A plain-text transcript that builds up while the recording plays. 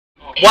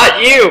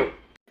What, you?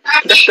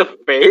 That's the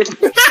face. Is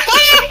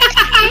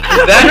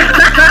that?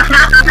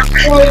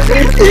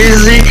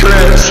 Easy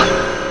claps.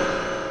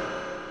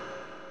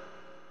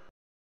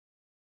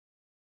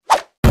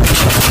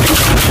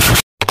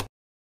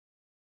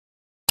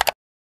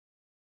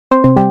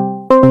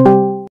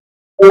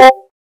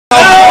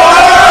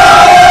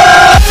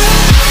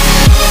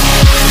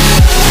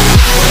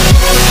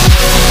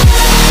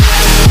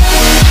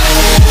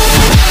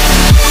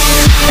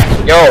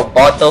 Yo,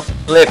 bottle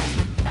flip.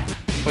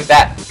 Who's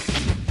that?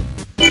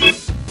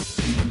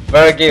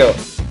 Vergil.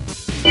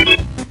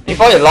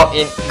 Before you log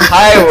in,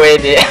 hi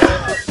Wade.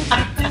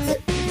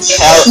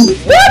 Hell,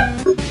 what?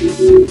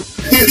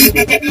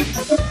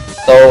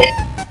 So,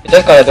 you're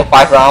just gonna do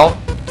 5 rounds,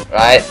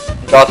 right?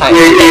 Draw time. If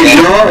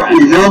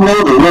you don't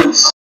know the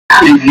words,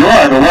 if you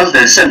are the ones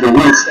that said the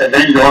words and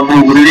then you don't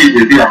know, wouldn't it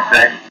be a bit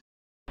unfair?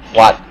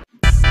 What?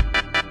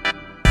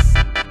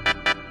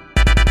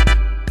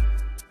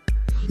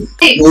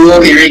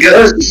 Oh, here we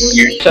go.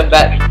 Turn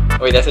back.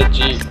 Wait, that's a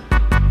G.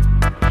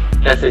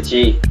 That's a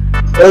G.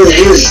 What is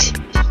this?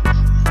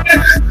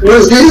 What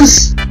is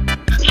this?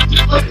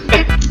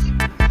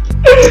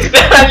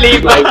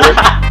 Leave my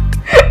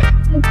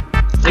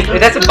Wait,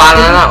 that's a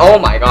banana. Oh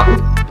my god.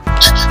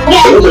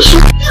 What the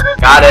shit?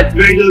 Got it.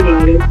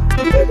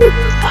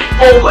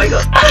 Oh my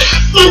god.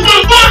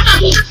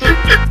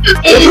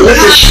 What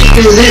the shit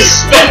is this?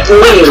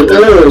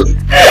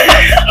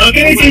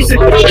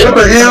 What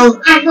the hell?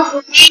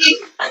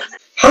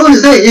 How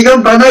is that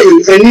even banana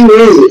in any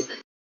way?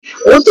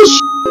 What the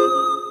shit?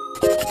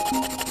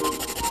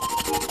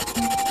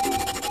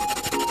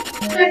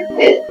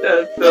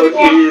 That's so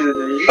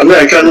easy. I mean,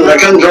 I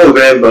can't draw a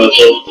bad, but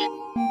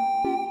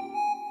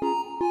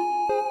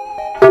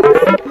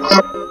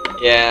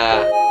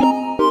Yeah.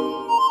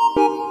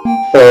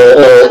 oh.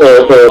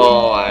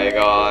 Oh my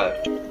god.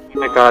 Oh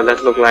my god,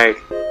 that look like.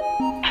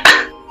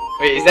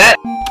 Wait, is that?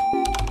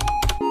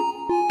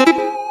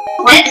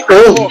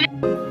 Oh.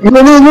 No.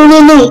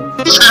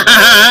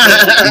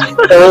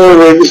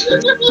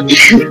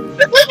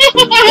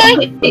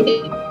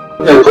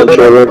 Oh,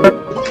 controller.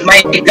 My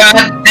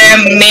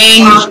goddamn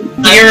main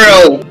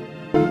hero.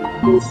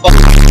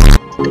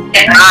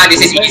 Ah,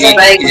 this is easy.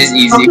 This is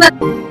easy.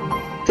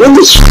 What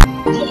the shit?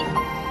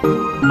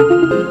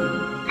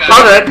 How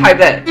did I type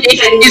that?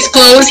 It's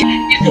close.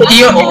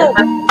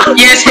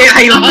 Yes,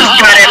 I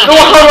got it. No,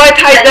 how do I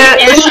type that?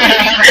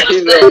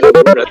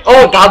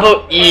 Oh,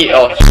 double E.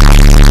 Oh.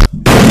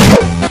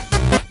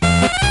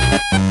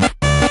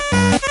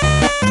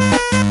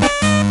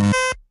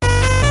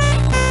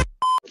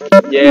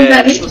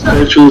 Yeah.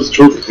 I choose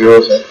truth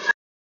heroes.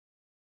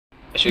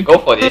 I should go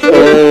for this.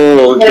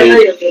 Oh,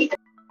 okay.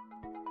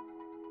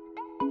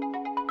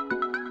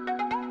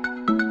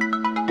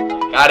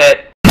 Got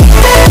it.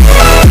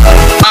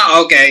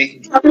 Ah,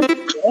 okay.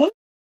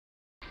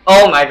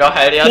 Oh my god,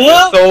 Hellios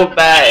is so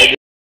bad.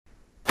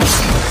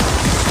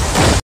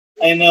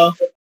 I know.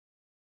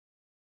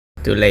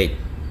 Too late.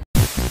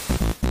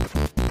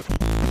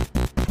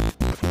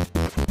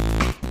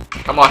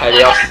 Come on,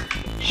 Hellios.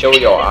 Show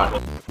your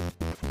art.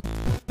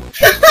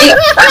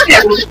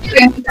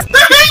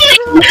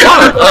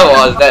 What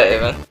was that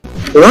even?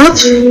 What?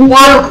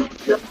 What?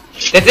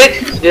 That's it?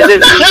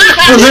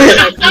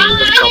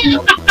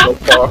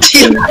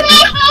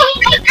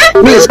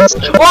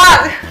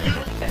 What?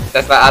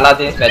 That's like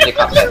Aladdin's magic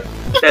carpet.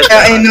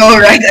 I know,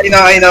 right?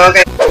 I know,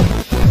 okay.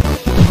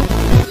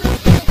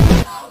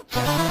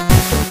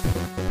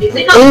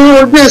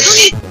 Oh,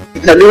 yes!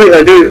 I do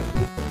it.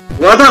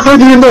 What the hell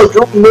do you know?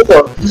 Drop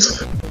more.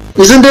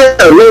 Isn't there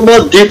a lot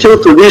more detail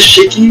to this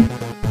Shiki?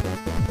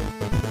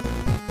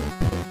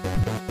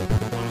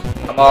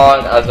 Come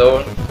on,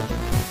 Azure.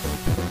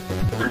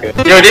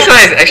 Yo, this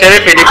one is actually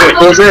pretty good.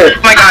 What's it?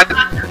 Oh my god.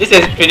 This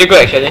is pretty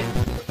good actually.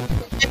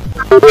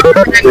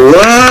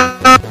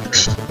 What?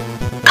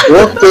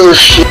 What the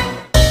shit?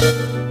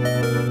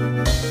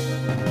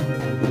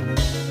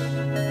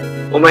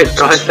 Oh my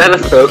god, is that a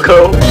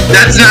circle?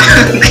 That's not.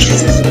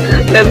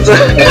 That's a.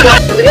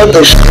 What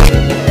the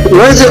shit?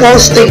 Why is it all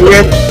stick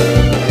red?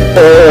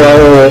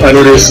 Oh, I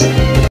know this.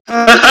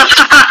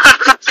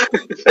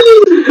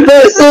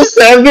 That's so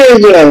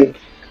savage, man.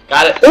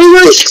 Got it. Oh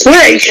my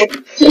quick!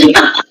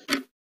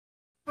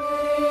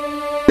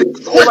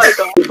 Oh my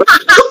god.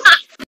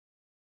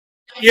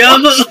 Yeah,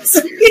 but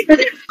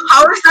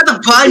How is that a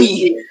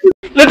bunny?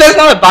 Look, that's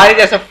not a bunny,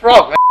 that's a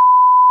frog, man.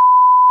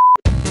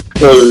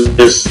 What is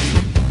this?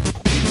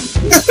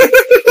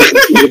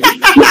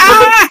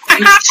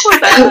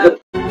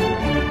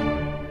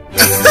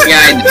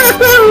 Yeah, I know.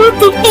 what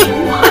the fuck?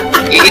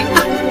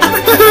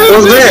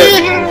 What's that?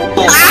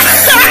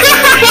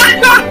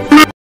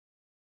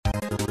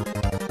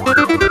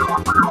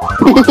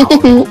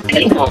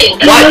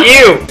 What,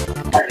 you?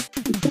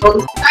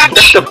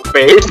 That's the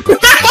face.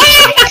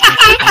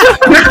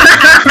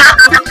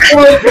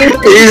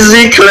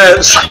 Easy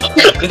claps.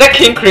 Is that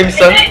King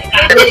Crimson?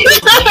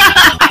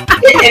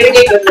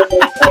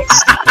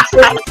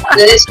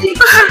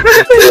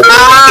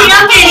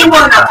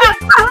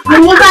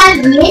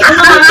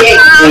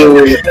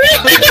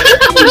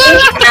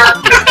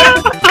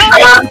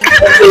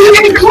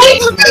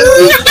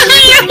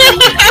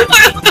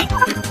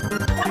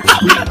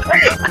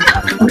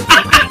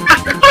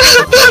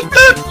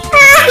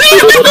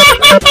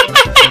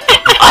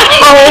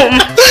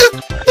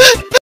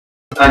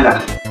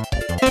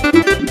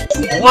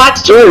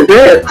 So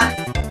bad.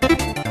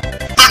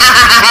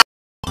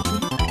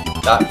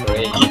 That's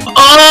great.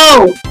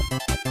 Oh!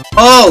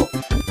 Oh!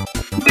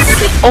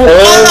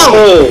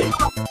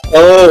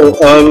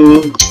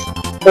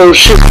 Oh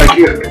shit, I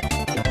hear it.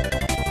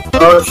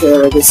 Oh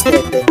shit, I just got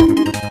it.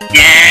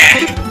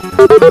 Yeah!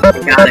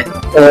 Got it.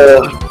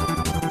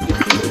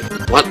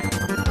 What?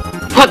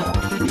 What?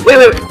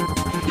 Wait.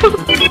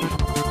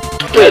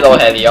 Hello,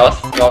 Helios.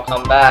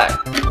 Welcome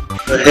back.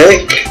 The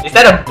heck? Is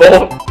that a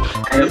boat?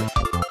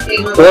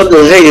 What the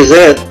heck is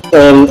that?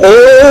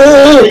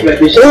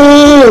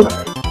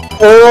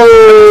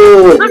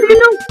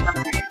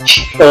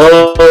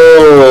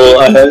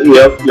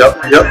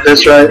 Yep,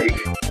 that's right.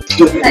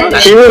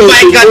 Oh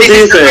my god, this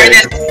is the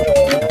hardest.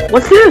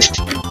 What's this?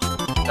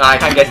 No, I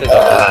can't guess it.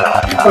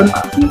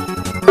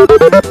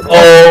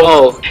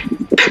 Oh.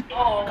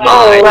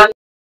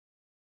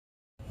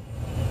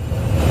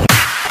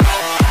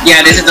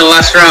 Yeah, this is the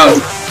last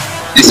round.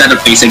 Is that a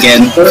place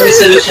again?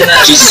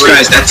 Jesus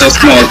Christ, that's so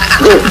small.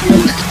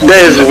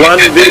 There is one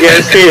big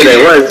ass thing.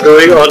 What is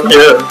going on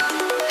here?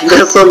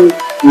 There's some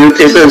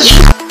mutated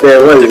shit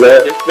there. What is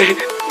that?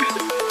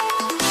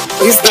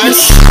 Is that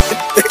shit?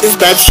 Is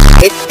that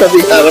shit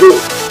coming out of it?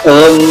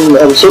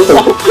 I'm so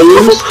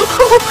confused.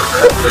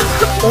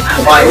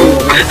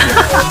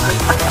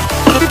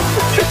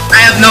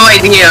 I have no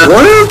idea.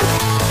 What?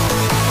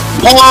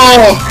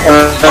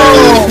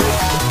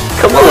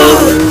 Come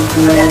on.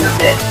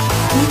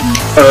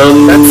 That's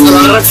a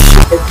lot of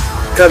shit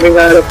coming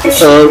out of the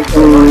shit.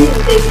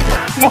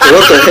 What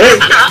the heck?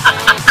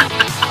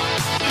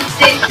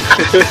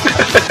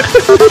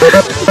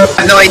 I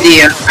have no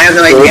idea. I have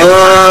no idea.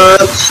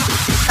 What?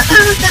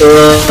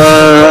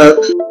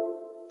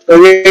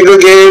 Okay,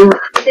 good game.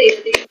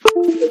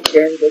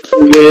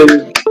 Good game.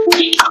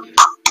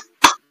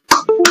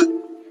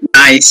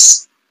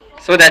 Nice.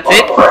 So that's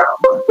it?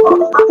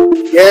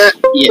 Yeah.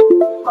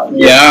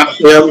 Yeah.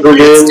 Yeah, good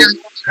game.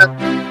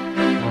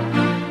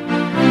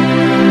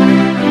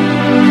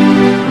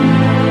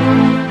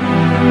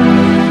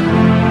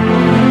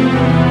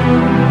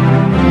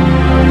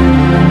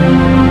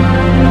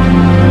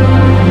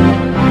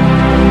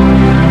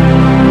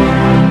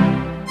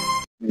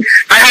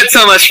 I had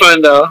so much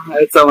fun though. I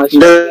had so much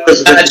fun.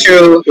 That's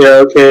True.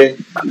 Yeah, okay.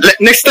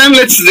 Next time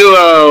let's do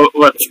a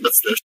what's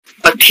this?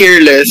 A tier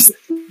list.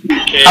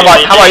 How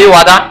about you,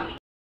 Wada?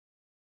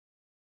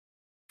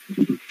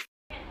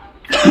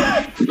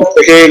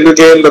 Okay, good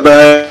game. Bye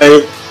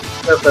bye.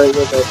 Bye bye.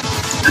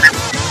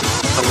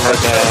 Oh my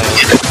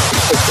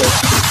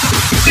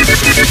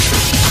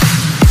god.